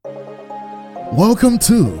Welcome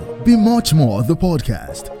to Be Much More, the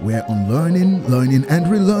podcast, where unlearning, learning, and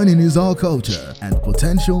relearning is our culture and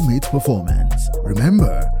potential meets performance.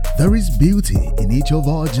 Remember, there is beauty in each of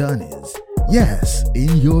our journeys. Yes,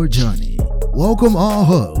 in your journey. Welcome our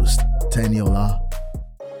host, Teniola.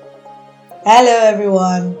 Hello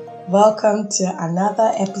everyone. Welcome to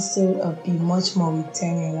another episode of Be Much More with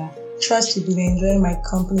Teniola. Trust you've been enjoying my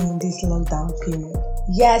company in this lockdown period.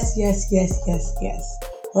 Yes.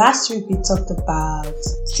 Last week we talked about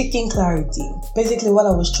seeking clarity. Basically what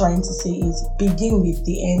I was trying to say is begin with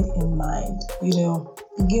the end in mind.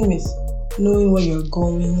 Begin with knowing where you're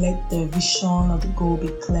going, let the vision or the goal be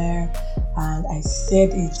clear. And I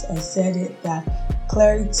said it that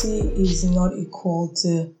clarity is not equal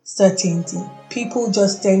to certainty. People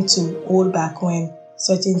just tend to hold back when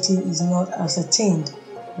certainty is not ascertained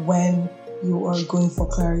when you are going for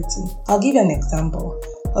clarity. I'll give you an example.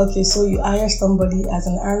 Okay, so you hire somebody as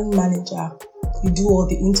an hiring manager. You do all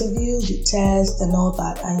the interview, the test and all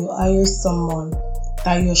that, and you hire someone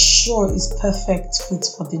that you're sure is perfect fit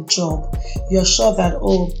for the job. You're sure that,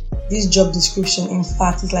 this job description, in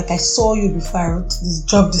fact, is like I saw you before I wrote this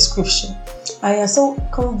job description. And you're so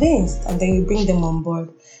convinced, and then you bring them on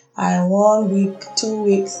board. And 1 week, 2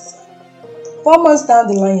 weeks, 4 months down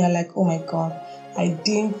the line, you're like, oh my God, I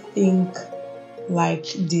didn't think like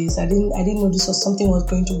this. I didn't know this was something was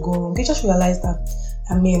going to go wrong. You just realized that,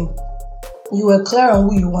 you were clear on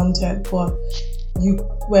who you wanted, but you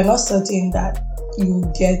were not certain that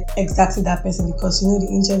you get exactly that person because the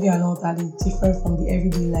interview and all that is different from the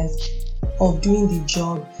everyday life of doing the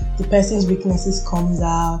job. The person's weaknesses comes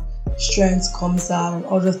out, strengths comes out, and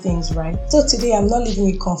other things, right? So today I'm not leaving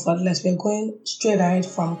you comfortless. We're going straight ahead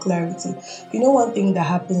from clarity. One thing that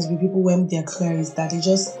happens with people when they're clear is that they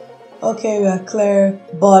just, okay, we are clear,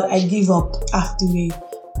 but I give up halfway.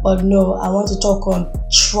 But no, I want to talk on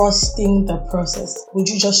trusting the process. Would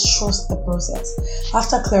you just trust the process?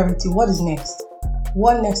 After clarity, what is next?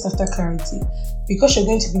 What next after clarity? Because you're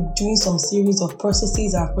going to be doing some series of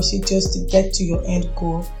processes and procedures to get to your end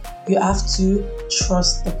goal, you have to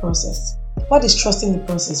trust the process. What is trusting the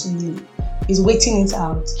process really? Is waiting it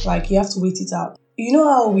out. Like you have to wait it out. You know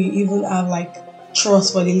how we even have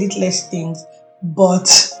trust for the littlest things, but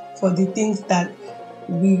for the things that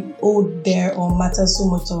we hold dear or matter so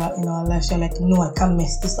much in our lives, you're like, no, I can't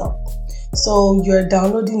mess this up. So you're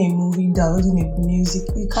downloading a movie, downloading a music.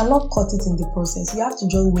 You cannot cut it in the process. You have to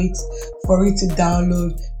just wait for it to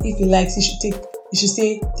download. If you like, you should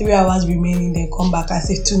say 3 hours remaining, then come back and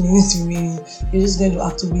say 2 minutes remaining. You're just going to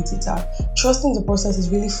have to wait it out. Trusting the process is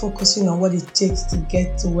really focusing on what it takes to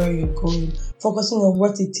get to where you're going. Focusing on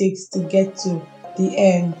what it takes to get to the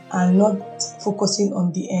end and not focusing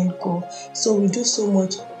on the end goal. So we do so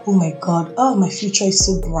much, oh my God, my future is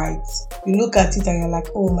so bright. You look at it and you're like,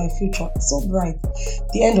 oh, my future is so bright.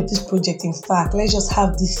 The end of this project, in fact, let's just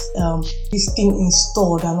have this thing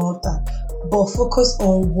installed and all that. But focus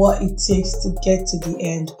on what it takes to get to the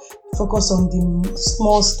end. Focus on the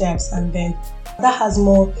small steps, and then that has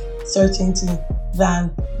more certainty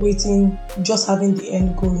than waiting, just having the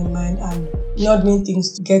end goal in mind and not doing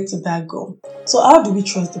things to get to that goal. So how do we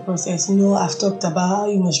trust the process? I've talked about how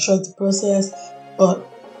you must trust the process, but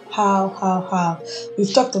how?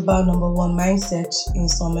 We've talked about number 1, mindset, in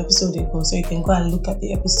some episode ago, so you can go and look at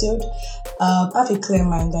the episode. Have a clear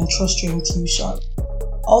mind and trust your intuition.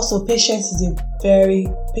 Also, patience is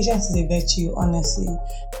a virtue, honestly.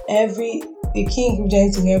 The key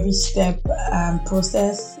ingredient in every step and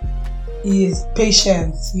process is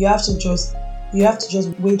patience. You have to just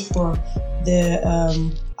wait for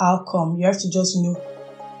the outcome. You have to just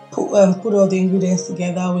put all the ingredients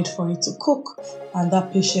together, wait for it to cook, and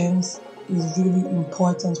that patience is really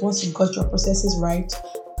important. Once you've got your processes right,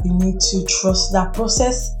 you need to trust that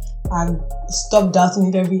process and stop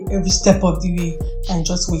doubting it every step of the way and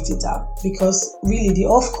just wait it out. Because really the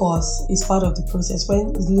off course is part of the process. When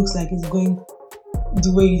it looks like it's going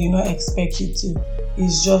the way you do not expect it to,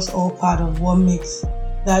 it's just all part of what makes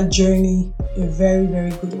that journey a very,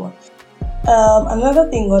 very good one. Another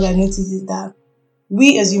thing what I noticed is that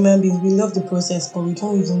we as human beings, we love the process, but we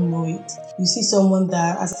don't even know it. You see someone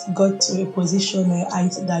that has got to a position or a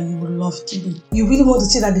height that you would love to be. You really want to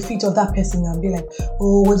sit at the feet of that person and be like,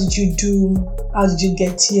 oh, what did you do? How did you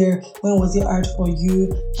get here? When was it hard for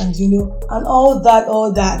you? And and all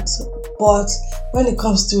that. But when it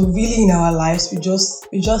comes to really in our lives, we just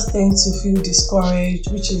tend to feel discouraged,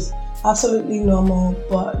 which is absolutely normal,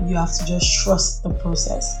 but you have to just trust the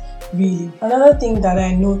process. Really. Another thing that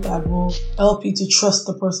I know that will help you to trust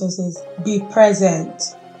the process is be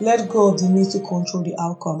present. Let go of the need to control the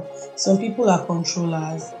outcome. Some people are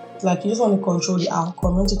controllers. Like, you just want to control the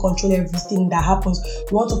outcome. You want to control everything that happens.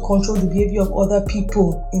 You want to control the behavior of other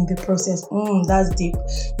people in the process. That's deep.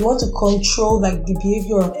 You want to control like the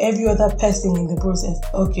behavior of every other person in the process.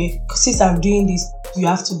 Okay, since I'm doing this, you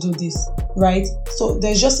have to do this, right? So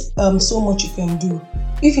there's just so much you can do.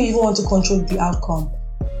 If you even want to control the outcome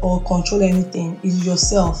or control anything, it's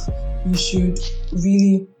yourself. You should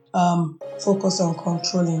really focus on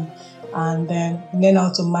controlling, and then learn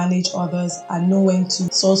how to manage others and know when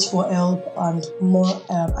to source for help and more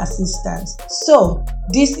assistance. So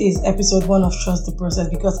this is episode 1 of Trust the Process,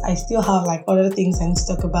 because I still have like other things I need to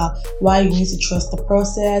talk about, why you need to trust the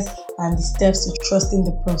process and the steps to trusting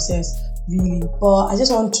the process really. But I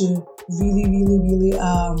just want to really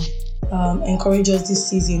encourage us this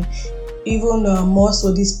season, even more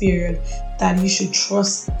so this period, that you should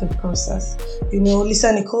trust the process.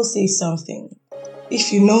 Lisa Nicole says something.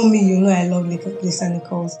 If you know me, you know I love Lisa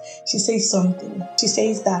Nichols. She says something. She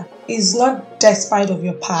says that it's not despite of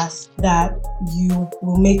your past that you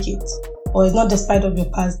will make it, or it's not despite of your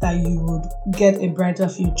past that you would get a brighter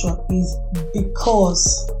future. It's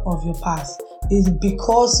because of your past. It's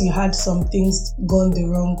because you had some things gone the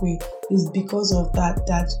wrong way. It's because of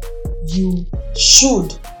that you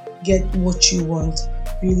should get what you want,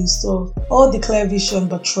 really. So all declare vision,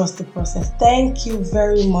 but trust the process. Thank you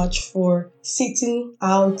very much for sitting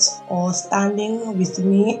out or standing with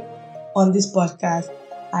me on this podcast.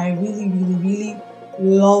 I really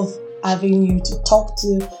love having you to talk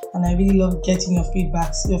to, and I really love getting your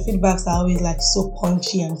feedbacks. Your feedbacks are always like so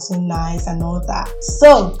punchy and so nice and all that.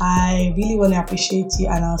 So I really want to appreciate you,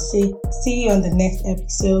 and I'll say see you on the next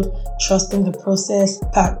episode, Trusting the Process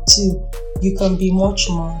Part 2. You can be much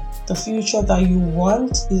more. The future that you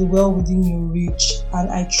want is well within your reach, and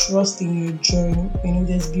I trust in your journey.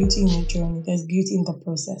 There's beauty in your journey. There's beauty in the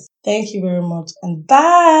process. Thank you very much, and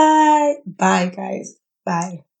bye. Bye, guys. Bye.